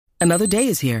Another day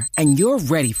is here, and you're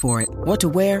ready for it. What to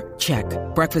wear? Check.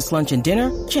 Breakfast, lunch, and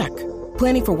dinner? Check.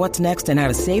 Planning for what's next and how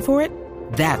to save for it?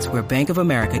 That's where Bank of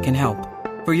America can help.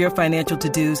 For your financial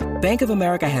to-dos, Bank of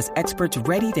America has experts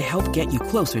ready to help get you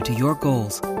closer to your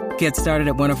goals. Get started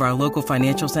at one of our local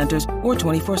financial centers or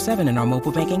 24/7 in our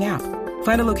mobile banking app.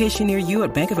 Find a location near you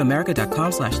at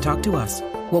bankofamerica.com/talktous.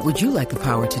 What would you like the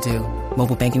power to do?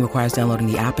 Mobile banking requires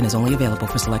downloading the app and is only available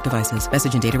for select devices.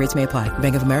 Message and data rates may apply.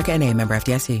 Bank of America N.A., member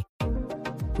FDIC.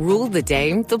 Rule the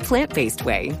day the plant-based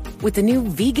way with the new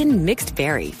vegan mixed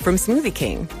berry from Smoothie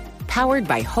King. Powered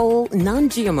by whole,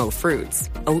 non-GMO fruits,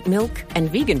 oat milk,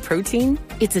 and vegan protein,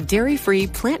 it's a dairy-free,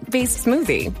 plant-based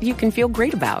smoothie you can feel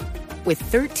great about. With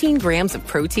 13 grams of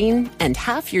protein and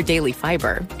half your daily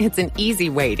fiber, it's an easy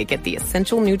way to get the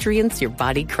essential nutrients your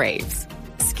body craves.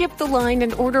 Skip the line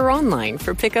and order online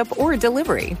for pickup or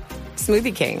delivery.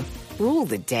 Smoothie King. Rule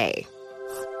the day.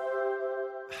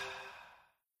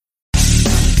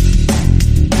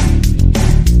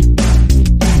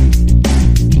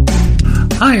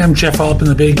 Hi, I'm Jeff Altman,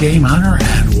 the Big Game Hunter,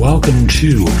 and welcome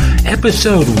to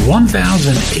episode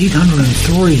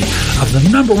 1803 of the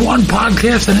number one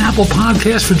podcast and Apple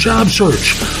Podcast for job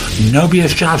search, No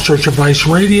BS Job Search Advice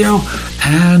Radio,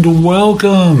 and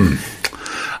welcome.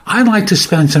 I like to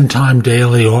spend some time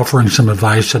daily offering some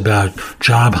advice about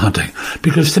job hunting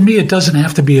because to me it doesn't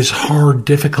have to be as hard,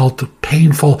 difficult,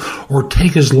 painful, or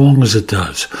take as long as it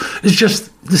does. It's just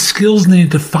the skills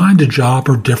needed to find a job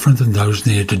are different than those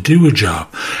needed to do a job.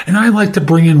 And I like to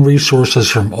bring in resources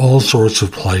from all sorts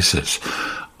of places.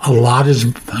 A lot is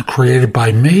created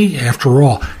by me. After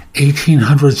all,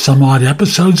 1,800 some odd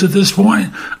episodes at this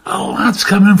point. A lot's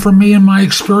coming from me and my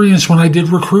experience when I did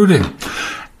recruiting.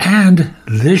 And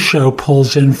this show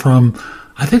pulls in from,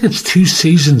 I think it's 2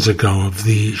 seasons ago of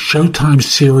the Showtime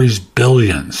series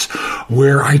Billions,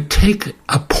 where I take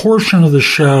a portion of the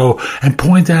show and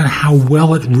point out how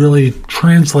well it really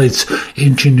translates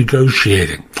into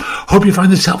negotiating. Hope you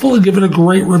find this helpful and give it a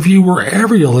great review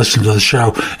wherever you listen to the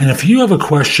show. And if you have a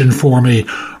question for me,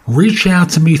 reach out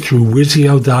to me through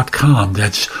Wisio.com.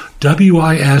 That's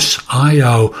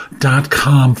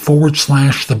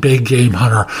WISIO.com/The Big Game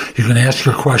Hunter. You can ask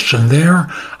your question there.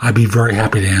 I'd be very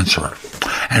happy to answer it.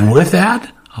 And with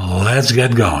that, let's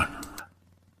get going.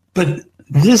 But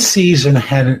this season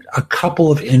had a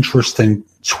couple of interesting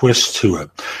twists to it.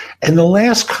 And the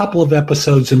last couple of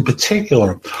episodes in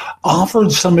particular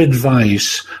offered some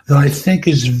advice that I think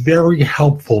is very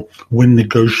helpful when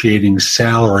negotiating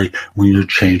salary when you're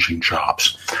changing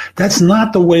jobs. That's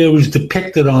not the way it was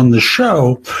depicted on the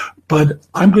show, but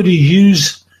I'm going to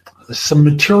use some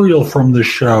material from the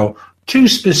show, 2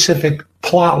 specific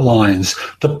plot lines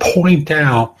to point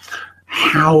out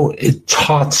how it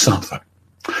taught something.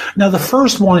 Now, the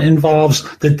first one involves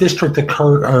the district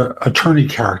attorney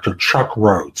character, Chuck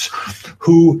Rhodes,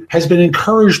 who has been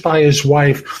encouraged by his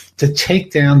wife to take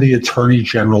down the Attorney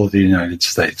General of the United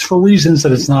States for reasons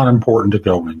that it's not important to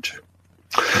go into.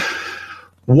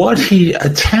 What he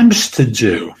attempts to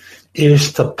do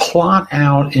is to plot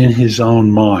out in his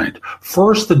own mind,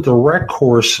 first the direct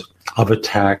course of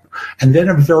attack, and then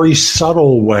a very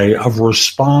subtle way of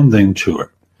responding to it.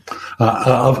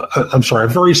 A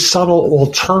very subtle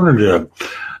alternative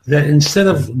that instead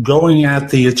of going at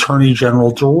the Attorney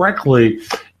General directly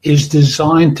is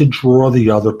designed to draw the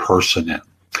other person in.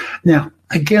 Now,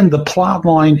 again, the plot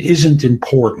line isn't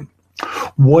important.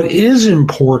 What is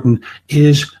important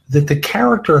is that the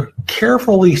character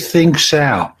carefully thinks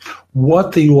out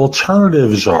what the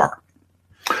alternatives are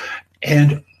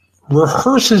and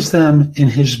rehearses them in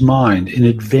his mind in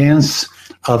advance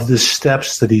of the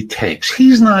steps that he takes.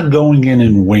 He's not going in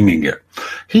and winging it.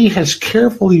 He has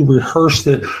carefully rehearsed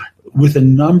it with a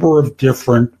number of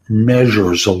different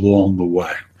measures along the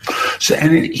way. So,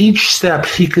 and in each step,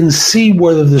 he can see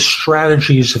whether the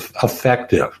strategy is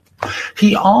effective.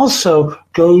 He also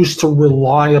goes to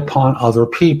rely upon other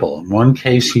people. In one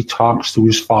case, he talks to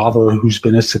his father, who's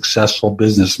been a successful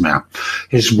businessman,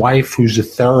 his wife, who's a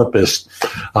therapist,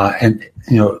 and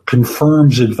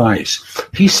confirms advice.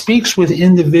 He speaks with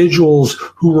individuals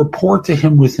who report to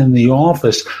him within the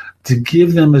office to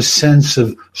give them a sense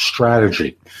of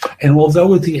strategy. And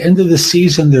although at the end of the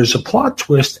season there's a plot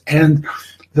twist and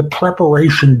the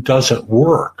preparation doesn't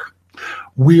work,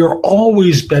 we are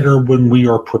always better when we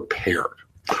are prepared.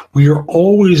 We are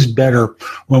always better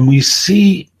when we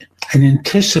see and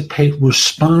anticipate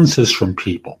responses from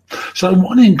people. So I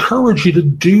want to encourage you to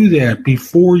do that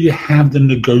before you have the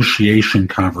negotiation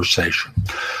conversation.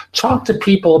 Talk to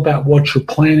people about what you're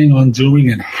planning on doing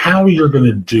and how you're going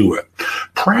to do it.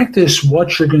 Practice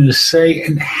what you're going to say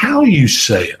and how you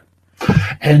say it.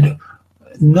 And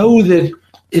know that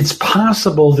it's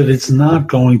possible that it's not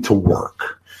going to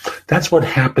work. That's what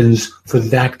happens for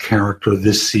that character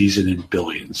this season in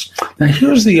Billions. Now,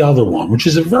 here's the other one, which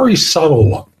is a very subtle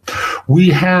one. We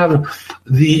have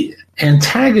the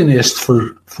antagonist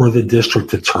for the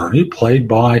district attorney, played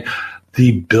by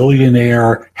the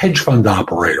billionaire hedge fund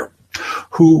operator,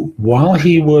 who, while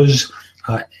he was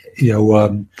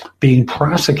being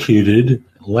prosecuted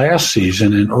last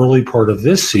season and early part of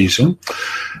this season,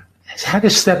 has had to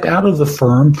step out of the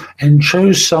firm and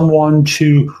chose someone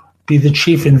to be the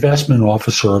chief investment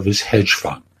officer of his hedge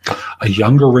fund, a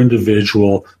younger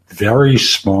individual, very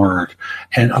smart.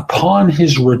 And upon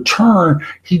his return,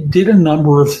 he did a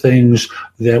number of things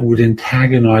that would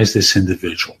antagonize this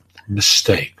individual.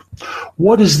 Mistake.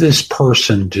 What does this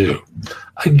person do?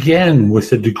 Again,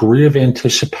 with a degree of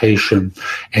anticipation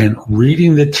and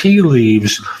reading the tea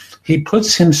leaves, he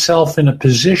puts himself in a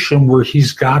position where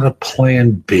he's got a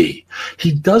plan B.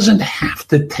 He doesn't have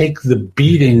to take the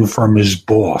beating from his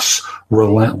boss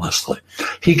relentlessly.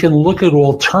 He can look at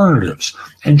alternatives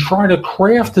and try to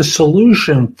craft a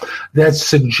solution that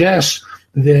suggests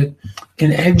that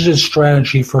an exit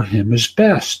strategy for him is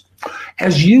best.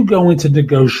 As you go into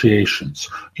negotiations,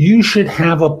 you should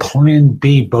have a plan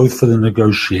B both for the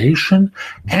negotiation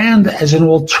and as an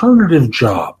alternative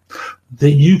job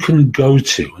that you can go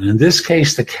to. And in this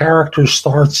case, the character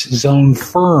starts his own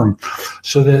firm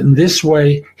so that in this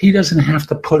way, he doesn't have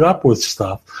to put up with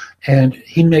stuff. And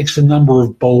he makes a number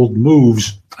of bold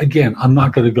moves. Again, I'm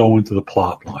not going to go into the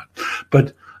plot line.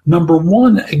 But number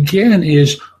one, again,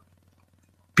 is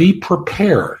be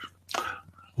prepared.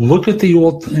 Look at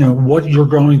what you're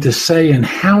going to say and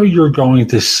how you're going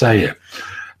to say it.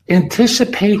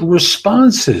 Anticipate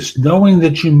responses, knowing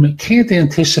that you can't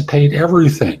anticipate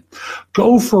everything.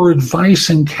 Go for advice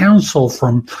and counsel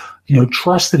from,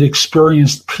 trusted,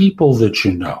 experienced people that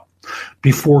you know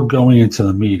before going into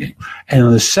the meeting.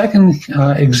 And the second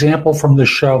example from the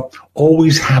show,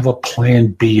 always have a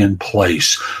plan B in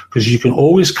place, because you can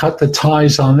always cut the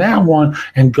ties on that one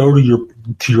and go to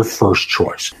your first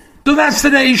choice. So that's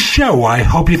today's show. I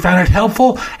hope you found it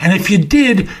helpful. And if you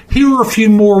did, here are a few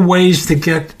more ways to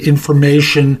get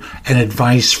information and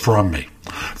advice from me.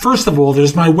 First of all,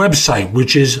 there's my website,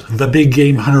 which is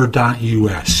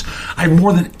thebiggamehunter.us. I have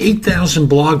more than 8,000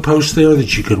 blog posts there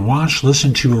that you can watch,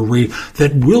 listen to, or read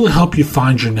that will help you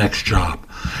find your next job.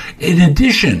 In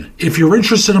addition, if you're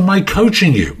interested in my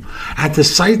coaching you, at the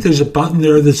site there's a button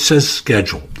there that says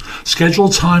schedule. Schedule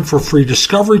time for a free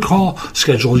discovery call,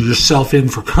 schedule yourself in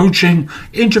for coaching,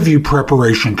 interview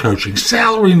preparation coaching,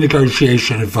 salary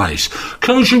negotiation advice,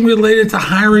 coaching related to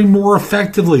hiring more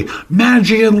effectively,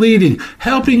 managing and leading,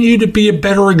 helping you to be a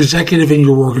better executive in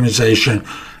your organization,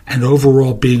 and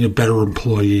overall being a better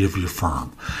employee of your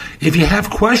firm. If you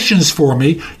have questions for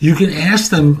me, you can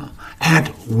ask them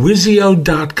at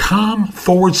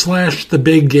Wizio.com/The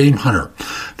Big Game Hunter.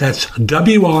 That's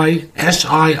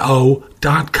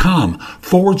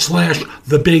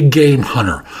WISIO.com/The Big Game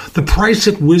Hunter. The price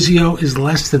at Wizio is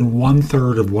less than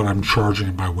 1/3 of what I'm charging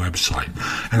at my website.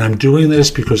 And I'm doing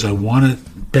this because I want to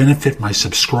benefit my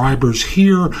subscribers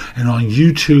here and on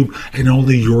YouTube, and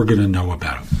only you're going to know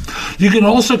about it. You can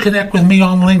also connect with me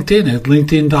on LinkedIn at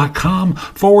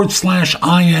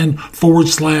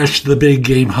linkedin.com/IN/The Big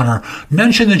Game Hunter.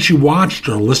 Mention that you watched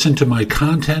or listened to my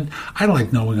content. I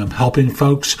like knowing I'm helping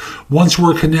folks. Once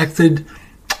we're connected,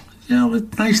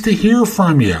 it's nice to hear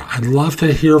from you. I'd love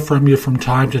to hear from you from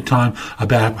time to time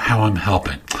about how I'm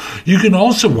helping. You can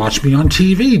also watch me on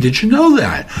TV. Did you know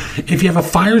that? If you have a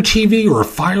Fire TV or a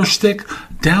Fire Stick,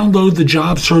 download the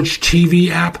Job Search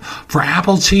TV app for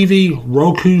Apple TV,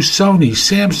 Roku, Sony,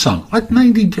 Samsung, like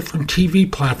 90 different TV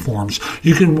platforms.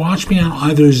 You can watch me on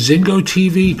either Zingo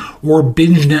TV or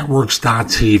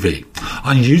BingeNetworks.tv.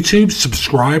 On YouTube,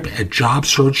 subscribe at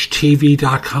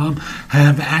JobSearchTV.com and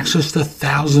have access to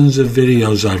thousands of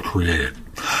videos I've created.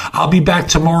 I'll be back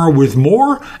tomorrow with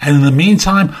more, and in the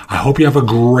meantime, I hope you have a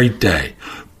great day.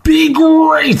 Be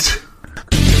great!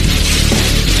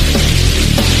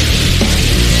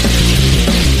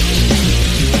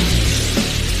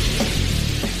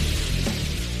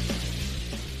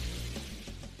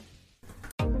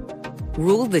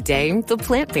 Rule the day the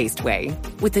plant-based way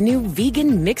with the new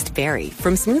vegan mixed berry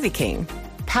from Smoothie King.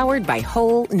 Powered by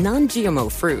whole,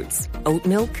 non-GMO fruits, oat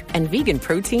milk, and vegan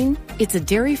protein, it's a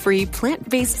dairy-free,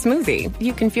 plant-based smoothie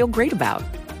you can feel great about.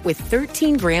 With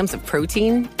 13 grams of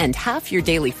protein and half your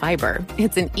daily fiber,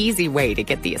 it's an easy way to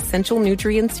get the essential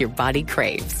nutrients your body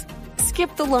craves.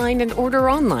 Skip the line and order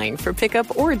online for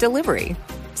pickup or delivery.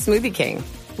 Smoothie King.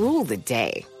 Rule the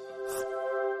day.